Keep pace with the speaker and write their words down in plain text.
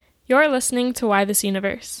You're listening to Why This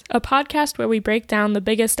Universe, a podcast where we break down the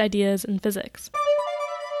biggest ideas in physics.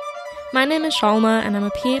 My name is Shalma, and I'm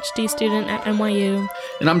a PhD student at NYU.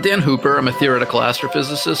 And I'm Dan Hooper. I'm a theoretical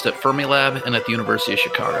astrophysicist at Fermilab and at the University of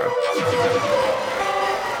Chicago.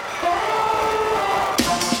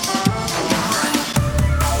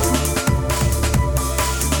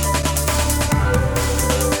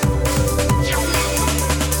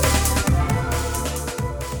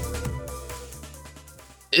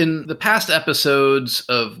 In the past episodes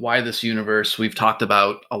of Why This Universe, we've talked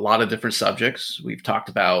about a lot of different subjects. We've talked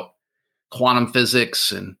about quantum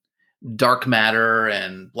physics and dark matter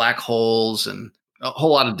and black holes and a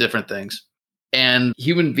whole lot of different things. And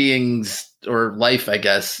human beings, or life, I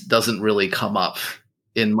guess, doesn't really come up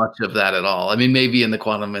in much of that at all. I mean, maybe in the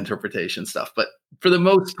quantum interpretation stuff, but for the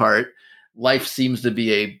most part, life seems to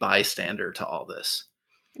be a bystander to all this.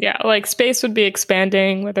 Yeah, like space would be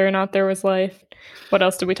expanding whether or not there was life. What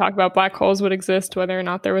else did we talk about? Black holes would exist whether or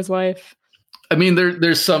not there was life. I mean,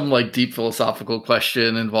 there's some like deep philosophical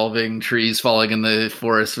question involving trees falling in the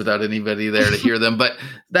forest without anybody there to hear them. But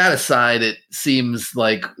that aside, it seems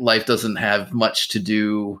like life doesn't have much to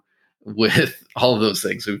do with all of those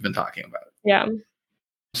things we've been talking about. Yeah.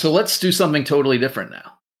 So let's do something totally different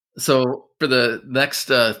now. So for the next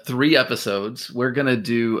 3 episodes, we're going to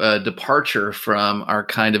do a departure from our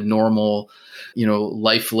kind of normal,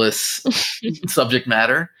 lifeless subject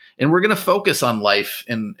matter. And we're going to focus on life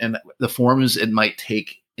and the forms it might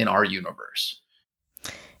take in our universe.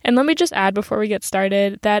 And let me just add before we get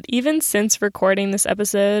started that even since recording this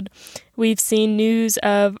episode, we've seen news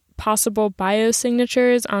of possible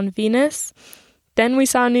biosignatures on Venus. Then we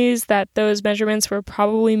saw news that those measurements were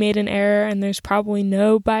probably made in error and there's probably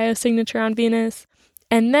no biosignature on Venus.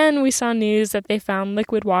 And then we saw news that they found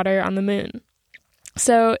liquid water on the moon.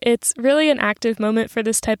 So it's really an active moment for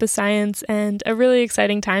this type of science and a really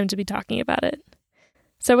exciting time to be talking about it.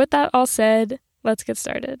 So with that all said, let's get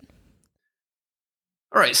started.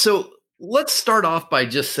 All right, so let's start off by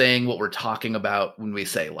just saying what we're talking about when we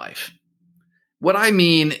say life. What I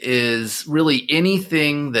mean is really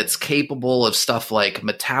anything that's capable of stuff like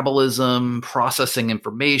metabolism, processing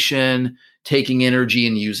information, taking energy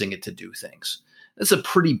and using it to do things. That's a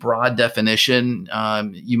pretty broad definition.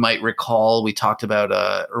 You might recall we talked about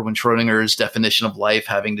Erwin Schrödinger's definition of life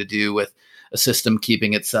having to do with a system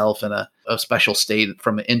keeping itself in a special state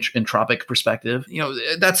from an entropic perspective.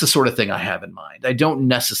 That's the sort of thing I have in mind. I don't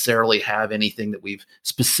necessarily have anything that we've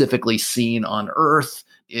specifically seen on Earth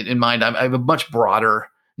in mind. I have a much broader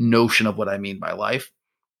notion of what I mean by life.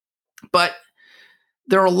 But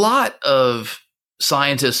there are a lot of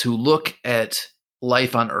scientists who look at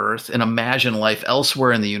life on Earth and imagine life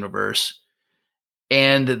elsewhere in the universe,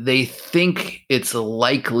 and they think it's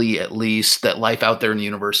likely, at least, that life out there in the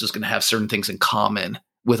universe is going to have certain things in common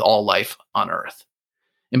with all life on Earth.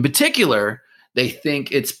 In particular, they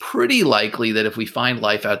think it's pretty likely that if we find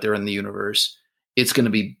life out there in the universe, it's going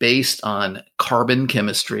to be based on carbon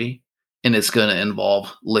chemistry, and it's going to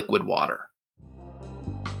involve liquid water.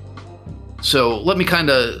 So let me kind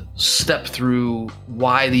of step through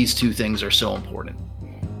why these two things are so important.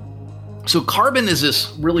 So carbon is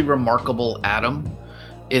this really remarkable atom.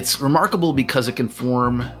 It's remarkable because it can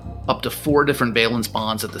form up to 4 different valence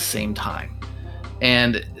bonds at the same time.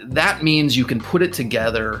 And that means you can put it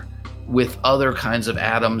together with other kinds of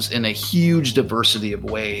atoms in a huge diversity of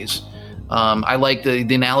ways. I like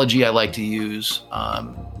the analogy I like to use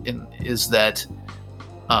is that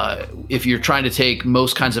if you're trying to take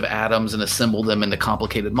most kinds of atoms and assemble them into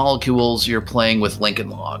complicated molecules, you're playing with Lincoln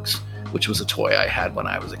Logs, which was a toy I had when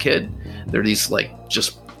I was a kid. They're these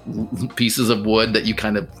just pieces of wood that you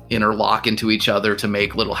kind of interlock into each other to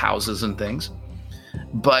make little houses and things.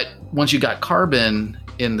 But once you got carbon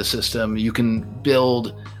in the system, you can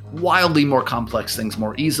build wildly more complex things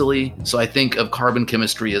more easily. So I think of carbon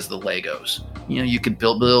chemistry as the Legos. You could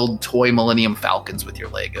build toy Millennium Falcons with your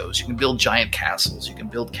Legos. You can build giant castles. You can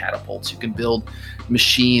build catapults. You can build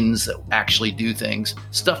machines that actually do things,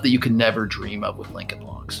 stuff that you could never dream of with Lincoln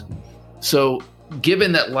Logs. So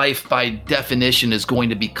given that life by definition is going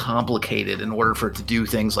to be complicated in order for it to do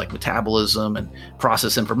things like metabolism and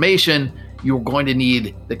process information, you're going to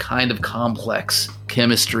need the kind of complex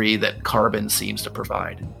chemistry that carbon seems to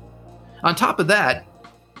provide. On top of that,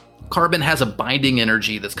 carbon has a binding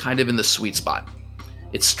energy that's kind of in the sweet spot.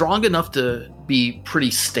 It's strong enough to be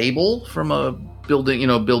pretty stable from a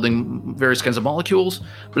building various kinds of molecules,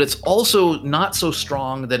 but it's also not so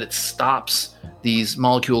strong that it stops these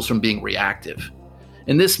molecules from being reactive.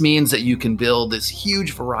 And this means that you can build this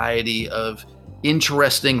huge variety of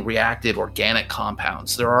interesting reactive organic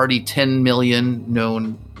compounds. There are already 10 million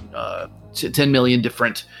known 10 million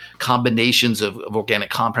different combinations of organic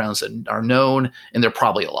compounds that are known, and there are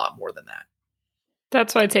probably a lot more than that.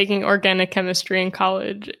 That's why taking organic chemistry in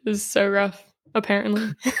college is so rough,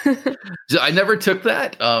 apparently. I never took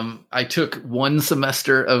that. I took one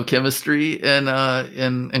semester of chemistry in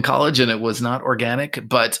college, and it was not organic.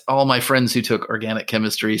 But all my friends who took organic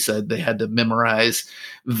chemistry said they had to memorize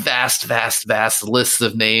vast lists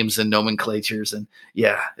of names and nomenclatures. And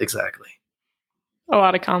yeah, exactly. A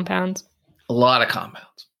lot of compounds. A lot of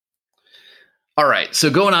compounds. All right. So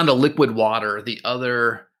going on to liquid water, the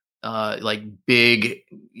other like big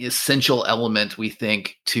essential element we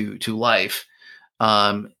think to life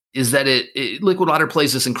is that liquid water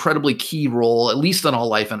plays this incredibly key role, at least on all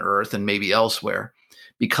life on Earth and maybe elsewhere,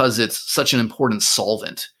 because it's such an important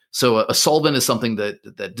solvent. So a solvent is something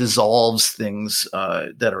that dissolves things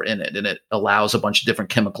that are in it, and it allows a bunch of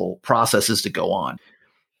different chemical processes to go on.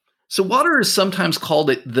 So water is sometimes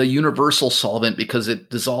called the universal solvent because it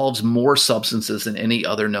dissolves more substances than any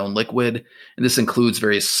other known liquid. And this includes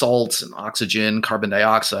various salts and oxygen, carbon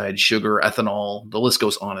dioxide, sugar, ethanol. The list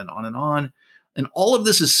goes on and on and on. And all of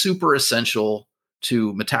this is super essential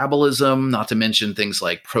to metabolism, not to mention things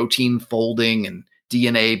like protein folding and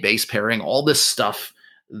DNA base pairing, all this stuff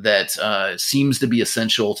that seems to be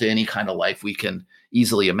essential to any kind of life we can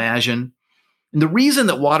easily imagine. And the reason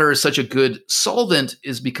that water is such a good solvent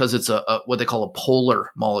is because it's a what they call a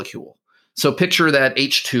polar molecule. So picture that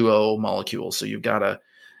H2O molecule. So you've got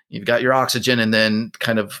your oxygen, and then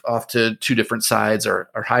kind of off to two different sides are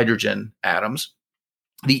hydrogen atoms.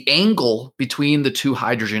 The angle between the two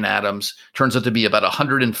hydrogen atoms turns out to be about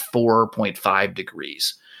 104.5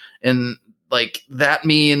 degrees. And like that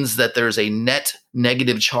means that there's a net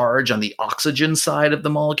negative charge on the oxygen side of the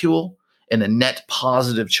molecule and a net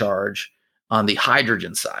positive charge on the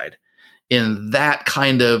hydrogen side. And that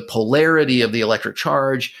kind of polarity of the electric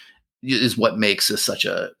charge is what makes this such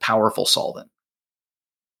a powerful solvent.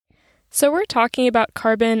 So we're talking about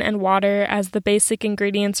carbon and water as the basic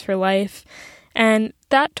ingredients for life. And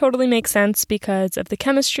that totally makes sense because of the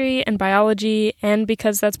chemistry and biology, and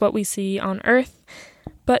because that's what we see on Earth.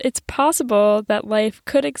 But it's possible that life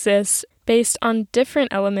could exist based on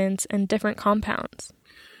different elements and different compounds.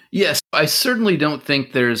 Yes, I certainly don't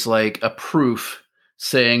think there's like a proof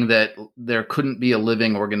saying that there couldn't be a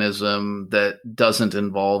living organism that doesn't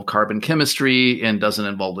involve carbon chemistry and doesn't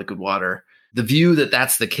involve liquid water. The view that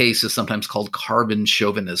that's the case is sometimes called carbon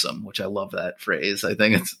chauvinism, which I love that phrase. I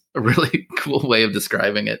think it's a really cool way of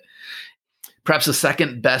describing it. Perhaps the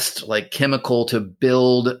second best like chemical to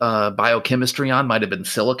build biochemistry on might have been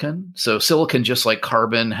silicon. So silicon, just like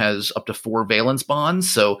carbon, has up to 4 valence bonds.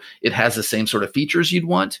 So it has the same sort of features you'd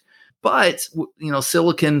want. But,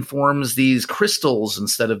 silicon forms these crystals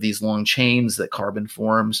instead of these long chains that carbon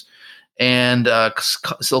forms. And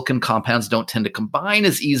silicon compounds don't tend to combine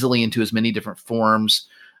as easily into as many different forms,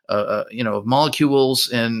 of molecules.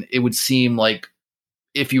 And it would seem like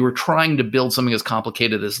if you were trying to build something as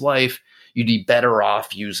complicated as life, you'd be better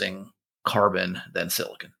off using carbon than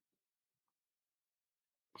silicon.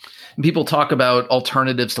 And people talk about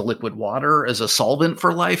alternatives to liquid water as a solvent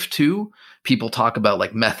for life too. People talk about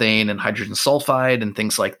like methane and hydrogen sulfide and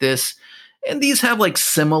things like this. And these have like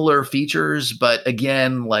similar features, but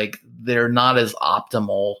again, like they're not as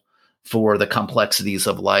optimal for the complexities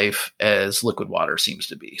of life as liquid water seems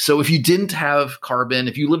to be. So if you didn't have carbon,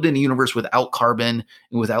 if you lived in a universe without carbon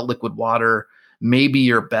and without liquid water, maybe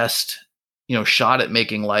your best shot at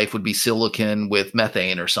making life would be silicon with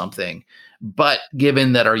methane or something. But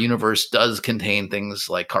given that our universe does contain things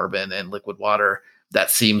like carbon and liquid water,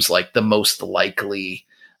 that seems like the most likely,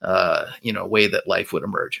 way that life would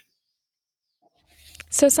emerge.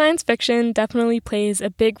 So science fiction definitely plays a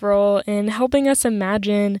big role in helping us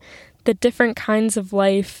imagine the different kinds of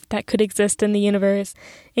life that could exist in the universe,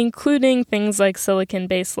 including things like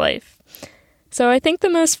silicon-based life. So I think the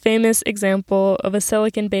most famous example of a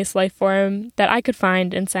silicon-based life form that I could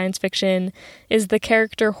find in science fiction is the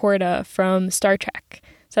character Horta from Star Trek.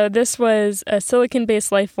 So this was a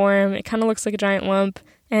silicon-based life form. It kind of looks like a giant lump,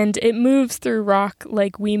 and it moves through rock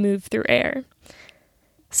like we move through air.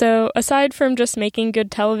 So aside from just making good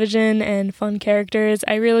television and fun characters,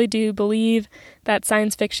 I really do believe that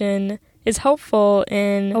science fiction is helpful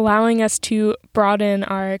in allowing us to broaden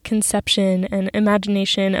our conception and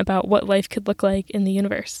imagination about what life could look like in the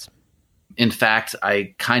universe. In fact,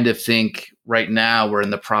 I kind of think right now we're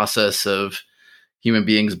in the process of human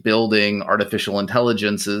beings building artificial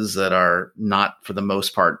intelligences that are not, for the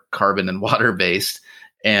most part, carbon and water based.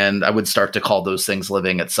 And I would start to call those things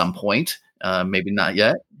living at some point. Maybe not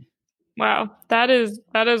yet. Wow, that is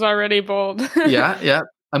already bold. Yeah.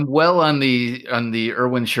 I'm well on the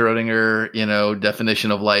Erwin Schrödinger,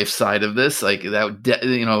 definition of life side of this. Like that,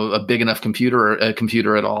 a big enough computer or a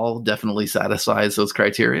computer at all definitely satisfies those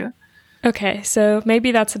criteria. Okay, so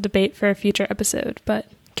maybe that's a debate for a future episode, but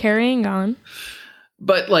carrying on.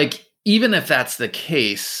 But like, even if that's the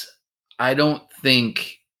case, I don't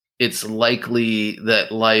think it's likely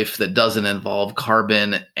that life that doesn't involve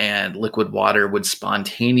carbon and liquid water would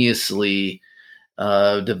spontaneously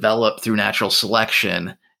develop through natural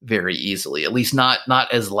selection very easily. At least not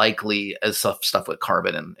as likely as stuff with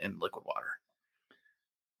carbon and liquid water.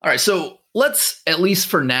 All right, so let's, at least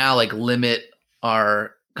for now, like limit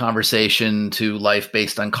our conversation to life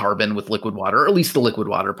based on carbon with liquid water, or at least the liquid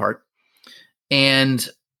water part. And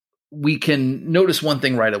we can notice one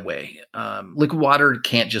thing right away. Liquid water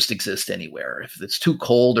can't just exist anywhere. If it's too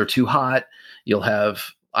cold or too hot, you'll have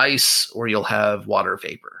ice or you'll have water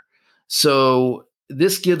vapor. So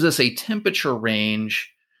this gives us a temperature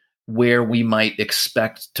range where we might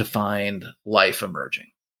expect to find life emerging.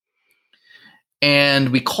 And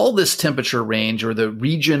we call this temperature range, or the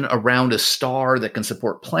region around a star that can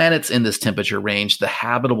support planets in this temperature range, the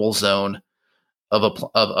habitable zone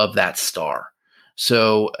of that star.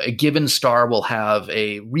 So a given star will have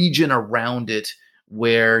a region around it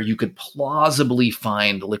where you could plausibly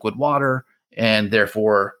find liquid water and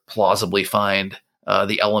therefore plausibly find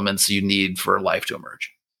the elements you need for life to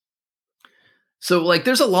emerge. So like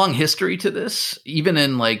there's a long history to this, even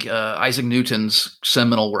in like Isaac Newton's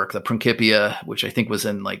seminal work, the Principia, which I think was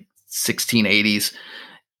in like 1680s.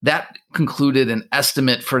 That concluded an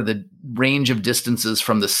estimate for the range of distances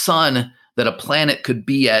from the sun that a planet could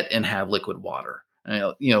be at and have liquid water.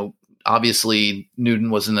 Obviously Newton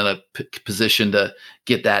wasn't in a position to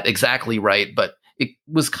get that exactly right, but it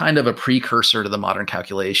was kind of a precursor to the modern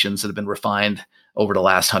calculations that have been refined over the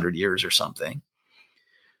last 100 years or something.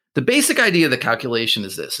 The basic idea of the calculation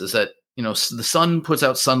is this, is that, the sun puts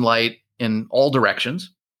out sunlight in all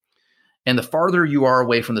directions. And the farther you are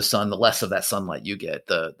away from the sun, the less of that sunlight you get.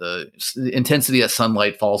 The intensity of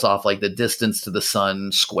sunlight falls off like the distance to the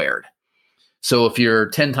sun squared. So if you're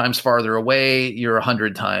 10 times farther away, you're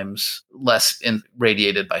 100 times less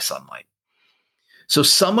radiated by sunlight. So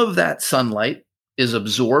some of that sunlight is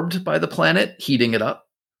absorbed by the planet, heating it up,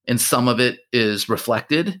 and some of it is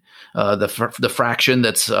reflected. The fraction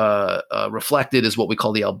that's reflected is what we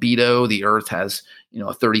call the albedo. The Earth has, a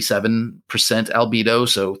 37% albedo,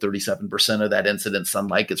 so 37% of that incident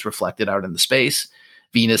sunlight gets reflected out into space.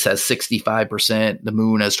 Venus has 65%. The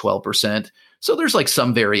Moon has 12%. So there's like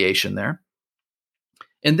some variation there.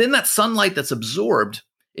 And then that sunlight that's absorbed,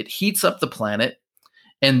 it heats up the planet,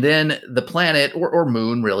 and then the planet or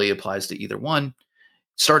Moon, really applies to either one,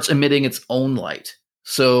 starts emitting its own light.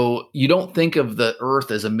 So you don't think of the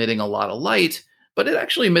Earth as emitting a lot of light, but it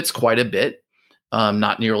actually emits quite a bit,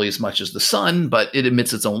 not nearly as much as the sun, but it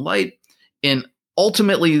emits its own light. And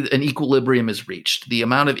ultimately, an equilibrium is reached. The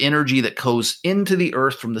amount of energy that goes into the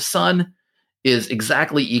Earth from the sun is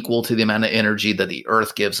exactly equal to the amount of energy that the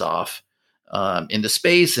Earth gives off into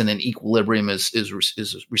space, and an equilibrium is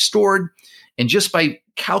restored. And just by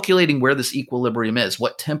calculating where this equilibrium is,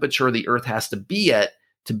 what temperature the Earth has to be at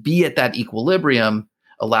that equilibrium,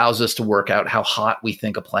 allows us to work out how hot we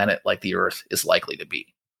think a planet like the Earth is likely to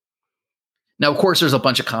be. Now, of course, there's a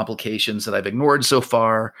bunch of complications that I've ignored so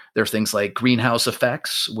far. There are things like greenhouse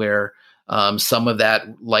effects, where some of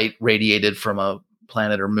that light radiated from a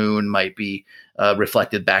planet or moon might be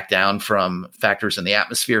reflected back down from factors in the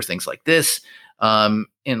atmosphere, things like this. And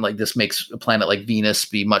like this makes a planet like Venus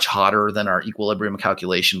be much hotter than our equilibrium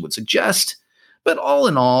calculation would suggest. But all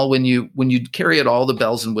in all, when you carry out all the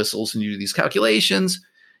bells and whistles and you do these calculations,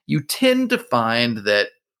 you tend to find that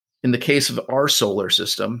in the case of our solar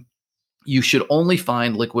system, you should only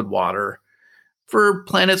find liquid water for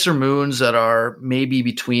planets or moons that are maybe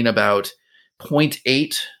between about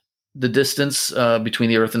 0.8, the distance between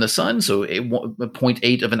the Earth and the sun, so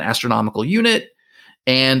 0.8 of an astronomical unit,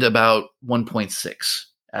 and about 1.6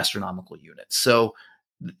 astronomical units. So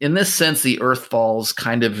in this sense, the Earth falls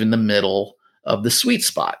kind of in the middle of the sweet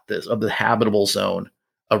spot of the habitable zone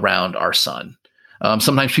around our sun.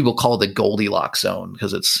 Sometimes people call it the Goldilocks zone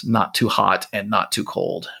because it's not too hot and not too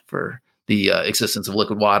cold for the existence of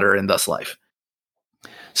liquid water and thus life.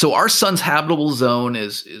 So our sun's habitable zone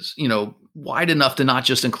is wide enough to not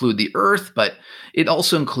just include the Earth, but it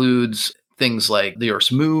also includes things like the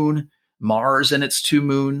Earth's moon, Mars and its two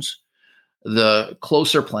moons. The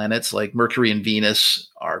closer planets like Mercury and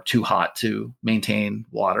Venus are too hot to maintain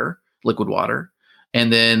liquid water.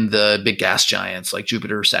 And then the big gas giants like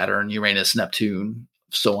Jupiter, Saturn, Uranus, Neptune,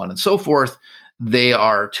 so on and so forth, they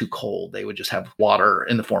are too cold. They would just have water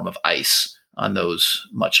in the form of ice on those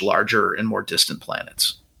much larger and more distant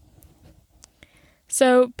planets.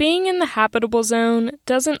 So, being in the habitable zone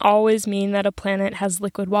doesn't always mean that a planet has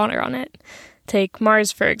liquid water on it. Take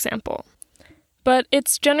Mars, for example. But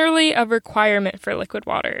it's generally a requirement for liquid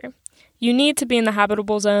water. You need to be in the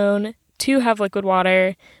habitable zone to have liquid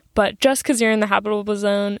water, but just because you're in the habitable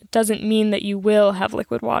zone doesn't mean that you will have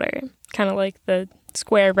liquid water, kind of like the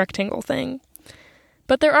square rectangle thing.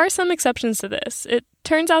 But there are some exceptions to this. It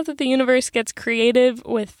turns out that the universe gets creative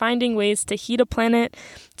with finding ways to heat a planet,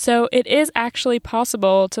 so it is actually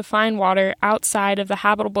possible to find water outside of the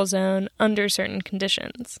habitable zone under certain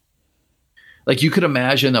conditions. Like you could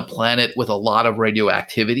imagine a planet with a lot of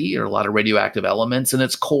radioactivity or a lot of radioactive elements in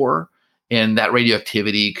its core, and that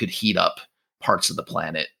radioactivity could heat up parts of the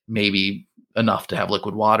planet, maybe enough to have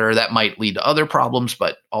liquid water. That might lead to other problems,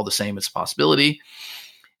 but all the same, it's a possibility.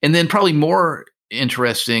 And then probably more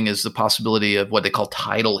interesting is the possibility of what they call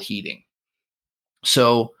tidal heating.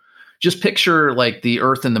 So just picture like the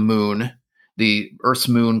Earth and the moon. The Earth's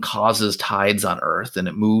moon causes tides on Earth, and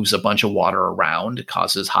it moves a bunch of water around. It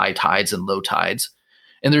causes high tides and low tides.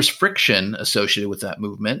 And there's friction associated with that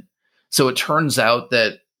movement. So it turns out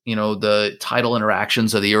that, the tidal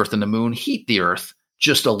interactions of the Earth and the moon heat the Earth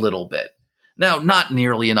just a little bit. Now, not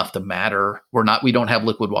nearly enough to matter. We don't have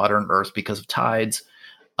liquid water on Earth because of tides.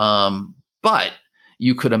 But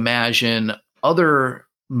you could imagine other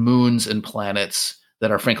moons and planets that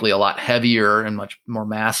are frankly a lot heavier and much more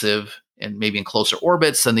massive and maybe in closer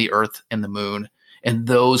orbits than the Earth and the moon. And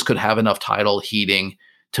those could have enough tidal heating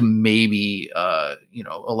to maybe,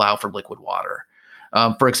 allow for liquid water.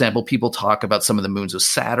 For example, people talk about some of the moons of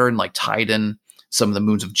Saturn, like Titan, some of the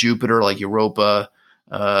moons of Jupiter, like Europa,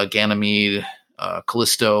 Ganymede,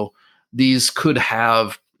 Callisto. These could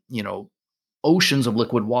have, oceans of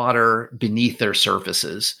liquid water beneath their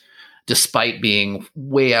surfaces, despite being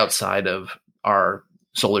way outside of our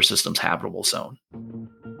solar system's habitable zone.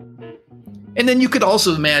 And then you could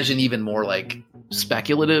also imagine even more like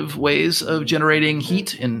speculative ways of generating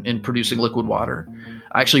heat and producing liquid water.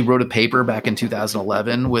 I actually wrote a paper back in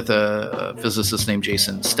 2011 with a physicist named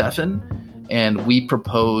Jason Steffen, and we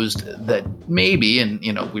proposed that maybe, and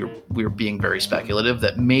we were being very speculative,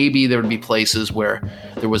 that maybe there would be places where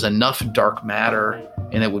there was enough dark matter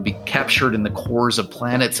and it would be captured in the cores of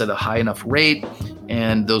planets at a high enough rate,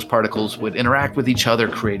 and those particles would interact with each other,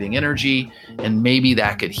 creating energy, and maybe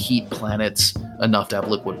that could heat planets enough to have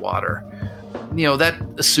liquid water. That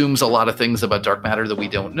assumes a lot of things about dark matter that we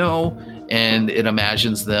don't know, and it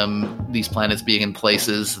imagines these planets being in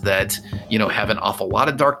places that, have an awful lot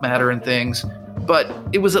of dark matter and things. But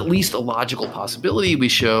it was at least a logical possibility. We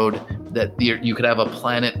showed that you could have a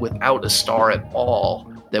planet without a star at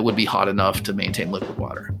all that would be hot enough to maintain liquid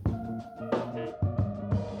water.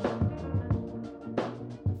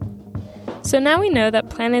 So now we know that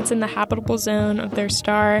planets in the habitable zone of their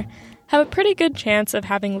star have a pretty good chance of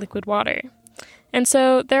having liquid water. And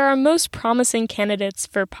so they're our most promising candidates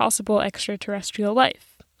for possible extraterrestrial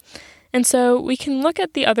life. And so we can look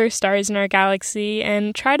at the other stars in our galaxy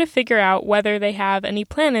and try to figure out whether they have any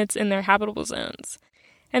planets in their habitable zones.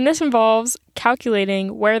 And this involves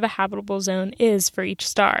calculating where the habitable zone is for each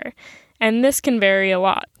star. And this can vary a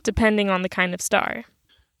lot, depending on the kind of star.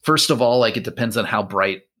 First of all, it depends on how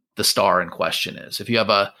bright the star in question is. If you have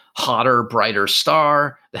a hotter, brighter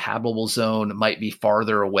star, the habitable zone might be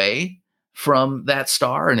farther away from that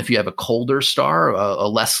star. And if you have a colder star, a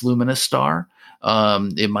less luminous star,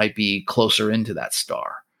 it might be closer into that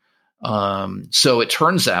star. So it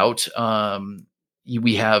turns out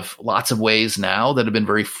we have lots of ways now that have been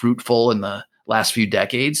very fruitful in the last few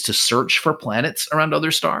decades to search for planets around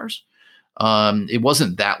other stars. It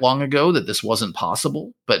wasn't that long ago that this wasn't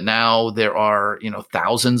possible, but now there are,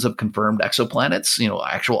 thousands of confirmed exoplanets,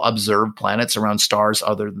 actual observed planets around stars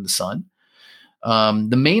other than the sun.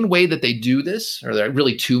 The main way that they do this, or there are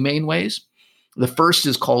really two main ways. The first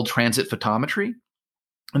is called transit photometry.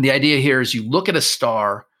 And the idea here is you look at a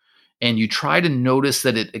star and you try to notice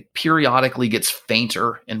that it periodically gets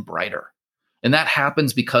fainter and brighter. And that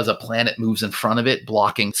happens because a planet moves in front of it,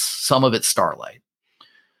 blocking some of its starlight.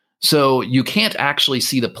 So you can't actually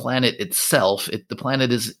see the planet itself. The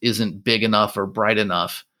planet isn't big enough or bright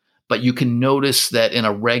enough, but you can notice that in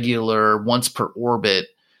a regular once per orbit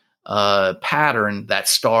pattern, that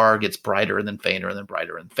star gets brighter and then fainter and then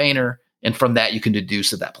brighter and fainter. And from that, you can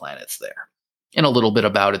deduce that planet's there and a little bit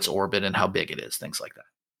about its orbit and how big it is, things like that.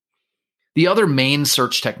 The other main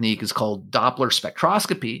search technique is called Doppler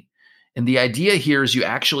spectroscopy. And the idea here is you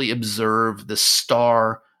actually observe the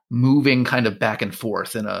star moving kind of back and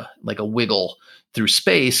forth in a wiggle through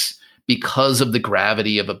space because of the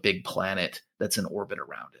gravity of a big planet that's in orbit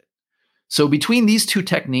around it. So between these two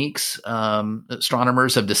techniques,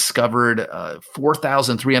 astronomers have discovered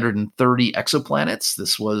 4,330 exoplanets.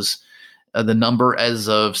 This was the number as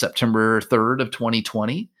of September 3rd of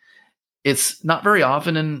 2020. It's not very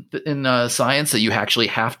often in science that you actually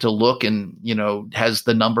have to look and, has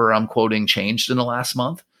the number I'm quoting changed in the last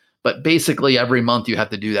month. But basically every month you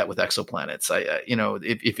have to do that with exoplanets.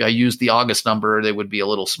 If I use the August number, they would be a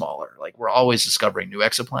little smaller. Like, we're always discovering new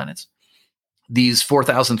exoplanets. These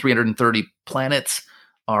 4,330 planets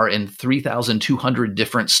are in 3,200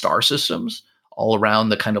 different star systems all around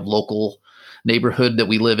the kind of local neighborhood that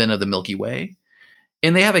we live in of the Milky Way.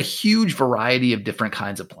 And they have a huge variety of different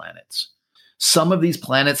kinds of planets. Some of these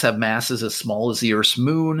planets have masses as small as the Earth's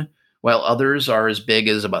moon, while others are as big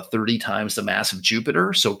as about 30 times the mass of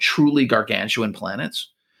Jupiter, so truly gargantuan planets.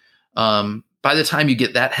 By the time you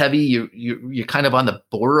get that heavy, you're kind of on the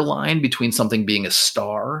borderline between something being a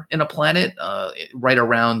star and a planet. Right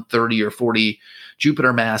around 30 or 40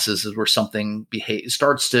 Jupiter masses is where something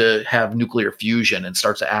starts to have nuclear fusion and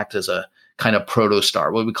starts to act as a kind of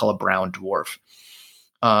protostar, what we call a brown dwarf.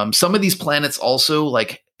 Some of these planets also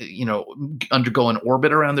undergo an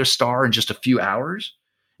orbit around their star in just a few hours.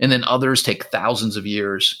 And then others take thousands of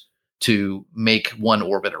years to make one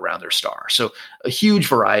orbit around their star. So a huge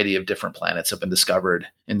variety of different planets have been discovered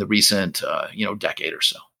in the recent, decade or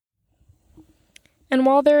so. And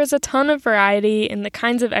while there is a ton of variety in the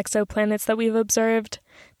kinds of exoplanets that we've observed,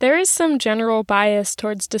 there is some general bias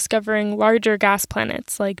towards discovering larger gas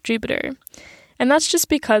planets like Jupiter. And that's just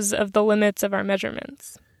because of the limits of our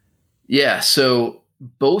measurements. Yeah, so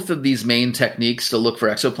both of these main techniques to look for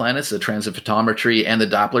exoplanets, the transit photometry and the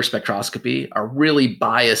Doppler spectroscopy, are really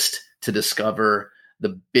biased to discover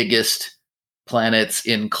the biggest planets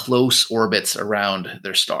in close orbits around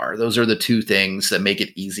their star. Those are the two things that make it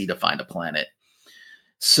easy to find a planet.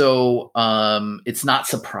 So it's not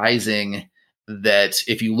surprising that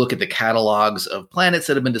if you look at the catalogs of planets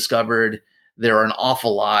that have been discovered, there are an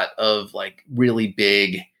awful lot of really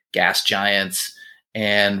big gas giants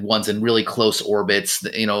and ones in really close orbits,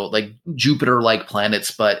 like Jupiter-like planets,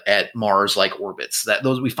 but at Mars-like orbits.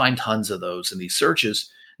 We find tons of those in these searches,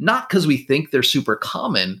 not because we think they're super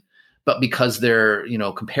common, but because they're,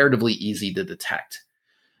 comparatively easy to detect.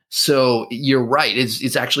 So you're right.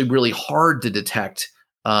 It's actually really hard to detect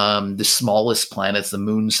the smallest planets, the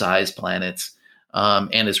moon-sized planets,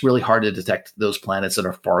 and it's really hard to detect those planets that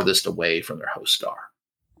are farthest away from their host star.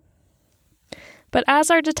 But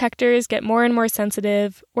as our detectors get more and more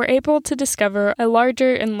sensitive, we're able to discover a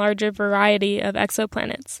larger and larger variety of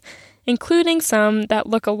exoplanets, including some that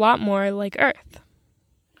look a lot more like Earth.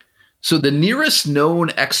 So the nearest known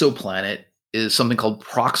exoplanet is something called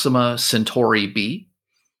Proxima Centauri b.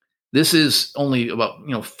 This is only about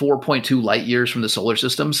 4.2 light years from the solar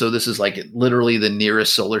system. So this is literally the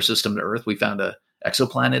nearest solar system to Earth we found a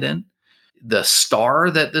exoplanet in. The star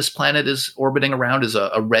that this planet is orbiting around is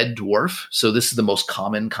a red dwarf. So this is the most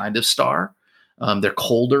common kind of star. They're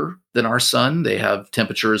colder than our sun. They have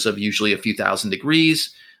temperatures of usually a few thousand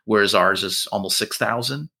degrees, whereas ours is almost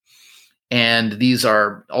 6,000. And these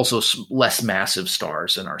are also less massive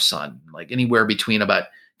stars than our sun. Like anywhere between about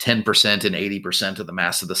 10% and 80% of the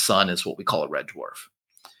mass of the sun is what we call a red dwarf.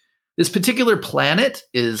 This particular planet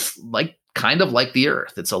is kind of like the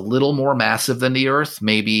Earth. It's a little more massive than the Earth,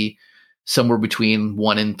 maybe somewhere between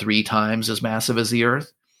 1 and 3 times as massive as the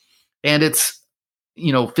Earth. And its,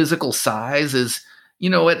 physical size is,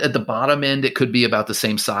 at the bottom end, it could be about the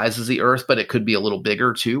same size as the Earth, but it could be a little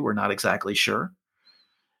bigger too. We're not exactly sure.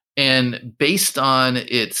 And based on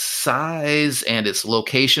its size and its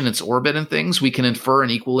location, its orbit and things, we can infer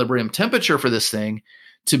an equilibrium temperature for this thing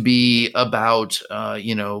to be about,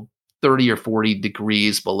 30 or 40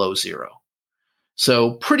 degrees below zero.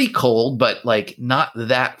 So pretty cold, but not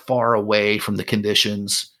that far away from the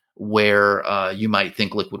conditions where you might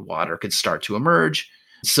think liquid water could start to emerge.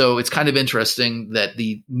 So it's kind of interesting that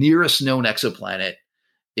the nearest known exoplanet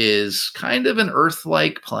is kind of an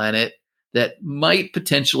Earth-like planet that might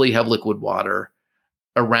potentially have liquid water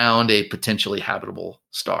around a potentially habitable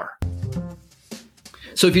star.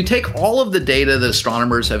 So if you take all of the data that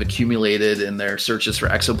astronomers have accumulated in their searches for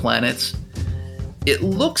exoplanets, it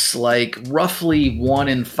looks like roughly 1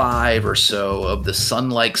 in 5 or so of the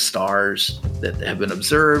sun-like stars that have been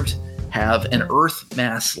observed have an Earth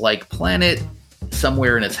mass-like planet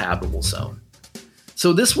somewhere in its habitable zone.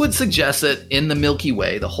 So this would suggest that in the Milky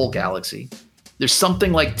Way, the whole galaxy, there's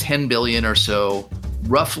something like 10 billion or so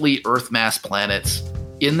roughly Earth mass planets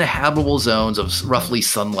in the habitable zones of roughly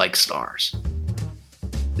sun-like stars.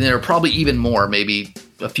 And there are probably even more, maybe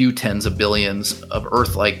a few tens of billions of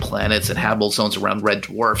Earth-like planets and habitable zones around red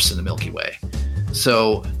dwarfs in the Milky Way.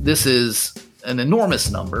 So this is an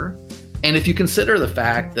enormous number. And if you consider the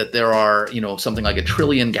fact that there are, something like 1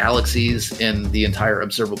 trillion galaxies in the entire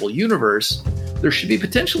observable universe, there should be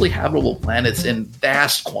potentially habitable planets in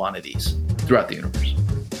vast quantities throughout the universe.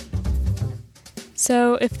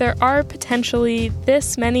 So if there are potentially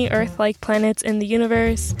this many Earth-like planets in the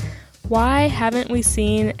universe, why haven't we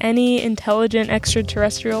seen any intelligent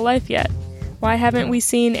extraterrestrial life yet? Why haven't we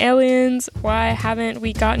seen aliens? Why haven't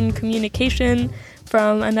we gotten communication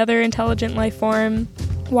from another intelligent life form?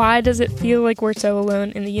 Why does it feel like we're so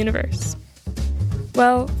alone in the universe?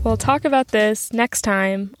 Well, we'll talk about this next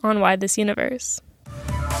time on Why This Universe.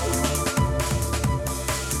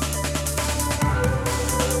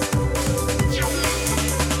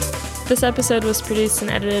 This episode was produced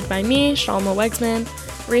and edited by me, Shalma Wegsman.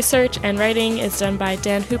 Research and writing is done by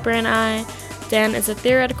Dan Hooper and I. Dan is a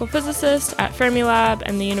theoretical physicist at Fermilab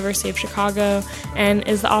and the University of Chicago and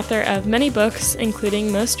is the author of many books, including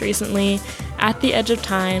most recently, At the Edge of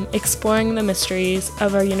Time, Exploring the Mysteries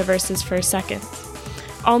of Our Universe's First Seconds.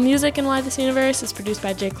 All music in Why This Universe is produced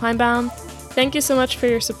by Jay Kleinbaum. Thank you so much for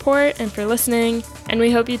your support and for listening, and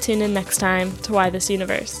we hope you tune in next time to Why This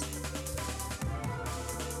Universe.